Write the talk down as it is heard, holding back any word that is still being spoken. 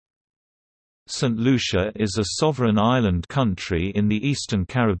Saint Lucia is a sovereign island country in the eastern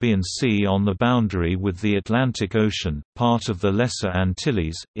Caribbean Sea on the boundary with the Atlantic Ocean, part of the Lesser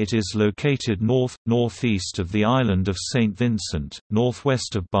Antilles. It is located north-northeast of the island of St. Vincent,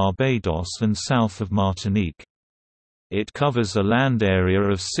 northwest of Barbados and south of Martinique. It covers a land area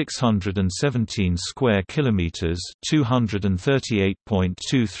of 617 square kilometers,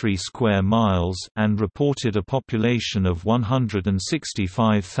 238.23 square miles, and reported a population of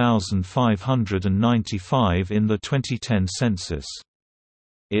 165,595 in the 2010 census.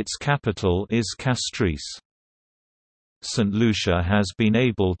 Its capital is Castries. Saint Lucia has been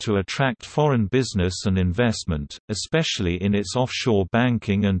able to attract foreign business and investment, especially in its offshore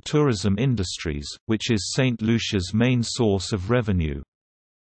banking and tourism industries, which is Saint Lucia's main source of revenue.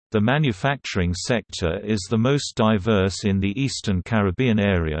 The manufacturing sector is the most diverse in the Eastern Caribbean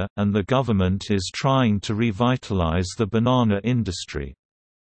area, and the government is trying to revitalize the banana industry.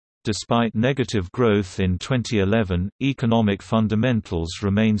 Despite negative growth in 2011, economic fundamentals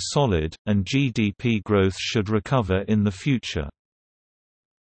remain solid, and GDP growth should recover in the future.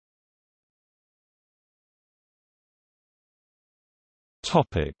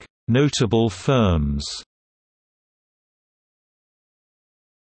 Notable firms.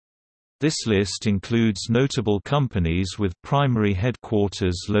 This list includes notable companies with primary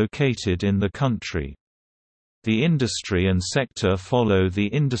headquarters located in the country. The industry and sector follow the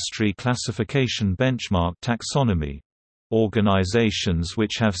Industry Classification Benchmark taxonomy. Organizations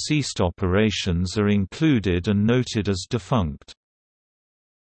which have ceased operations are included and noted as defunct.